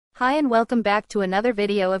Hi and welcome back to another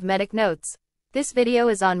video of Medic Notes. This video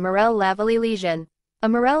is on Morel-Lavallee lesion. A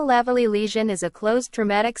Morel-Lavallee lesion is a closed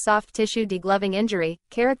traumatic soft tissue degloving injury,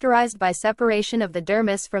 characterized by separation of the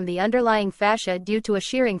dermis from the underlying fascia due to a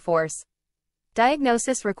shearing force.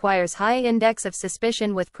 Diagnosis requires high index of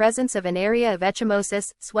suspicion with presence of an area of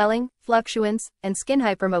ecchymosis, swelling, fluctuance, and skin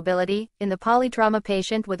hypermobility in the polytrauma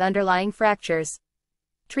patient with underlying fractures.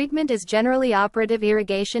 Treatment is generally operative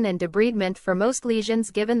irrigation and debridement for most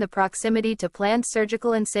lesions given the proximity to planned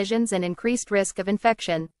surgical incisions and increased risk of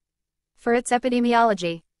infection. For its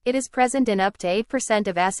epidemiology, it is present in up to 8%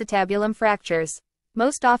 of acetabulum fractures,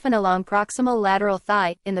 most often along proximal lateral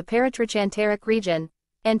thigh, in the paratrochanteric region,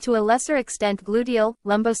 and to a lesser extent gluteal,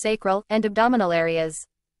 lumbosacral, and abdominal areas.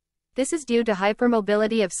 This is due to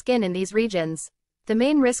hypermobility of skin in these regions. The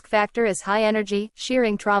main risk factor is high-energy,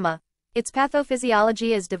 shearing trauma. Its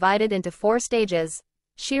pathophysiology is divided into 4 stages.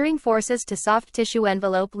 Shearing forces to soft tissue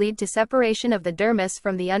envelope lead to separation of the dermis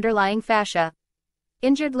from the underlying fascia.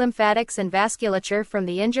 Injured lymphatics and vasculature from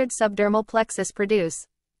the injured subdermal plexus produce.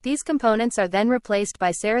 These components are then replaced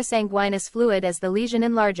by serosanguinous fluid as the lesion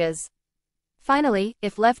enlarges. Finally,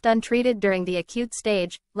 if left untreated during the acute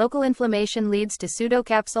stage, local inflammation leads to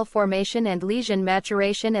pseudocapsule formation and lesion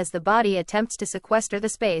maturation as the body attempts to sequester the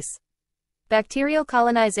space. Bacterial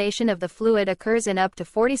colonization of the fluid occurs in up to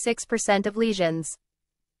 46% of lesions.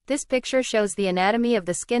 This picture shows the anatomy of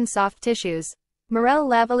the skin soft tissues.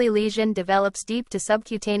 Morel-Lavallee lesion develops deep to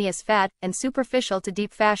subcutaneous fat and superficial to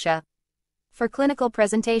deep fascia. For clinical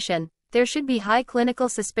presentation, there should be high clinical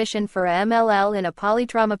suspicion for a MLL in a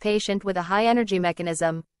polytrauma patient with a high energy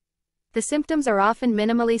mechanism. The symptoms are often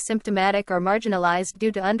minimally symptomatic or marginalized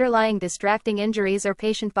due to underlying distracting injuries or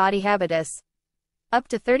patient body habitus. Up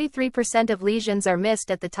to 33% of lesions are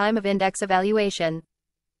missed at the time of index evaluation.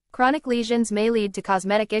 Chronic lesions may lead to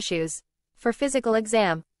cosmetic issues. For physical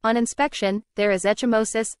exam, on inspection, there is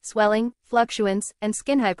ecchymosis, swelling, fluctuance, and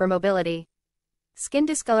skin hypermobility. Skin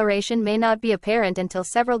discoloration may not be apparent until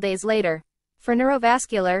several days later. For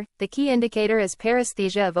neurovascular, the key indicator is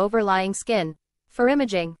paresthesia of overlying skin. For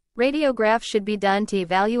imaging, radiographs should be done to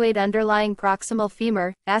evaluate underlying proximal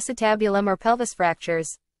femur, acetabulum or pelvis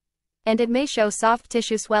fractures. And it may show soft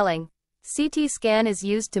tissue swelling. CT scan is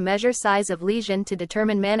used to measure size of lesion to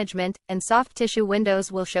determine management, and soft tissue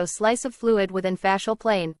windows will show slice of fluid within fascial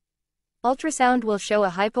plane. Ultrasound will show a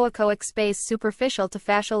hypoechoic space superficial to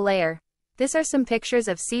fascial layer. These are some pictures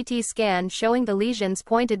of CT scan showing the lesions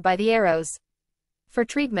pointed by the arrows. For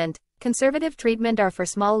treatment, conservative treatment are for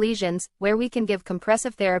small lesions, where we can give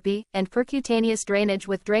compressive therapy, and percutaneous drainage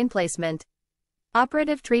with drain placement.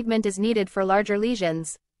 Operative treatment is needed for larger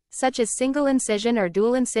lesions, such as single incision or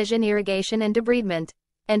dual incision irrigation and debridement,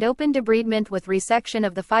 and open debridement with resection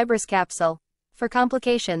of the fibrous capsule. For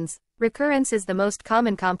complications, recurrence is the most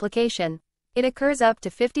common complication. It occurs up to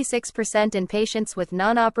 56% in patients with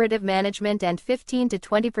non-operative management and 15 to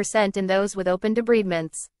 20% in those with open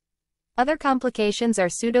debridements. Other complications are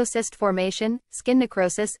pseudocyst formation, skin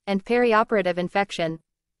necrosis, and perioperative infection.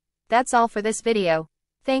 That's all for this video.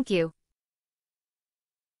 Thank you.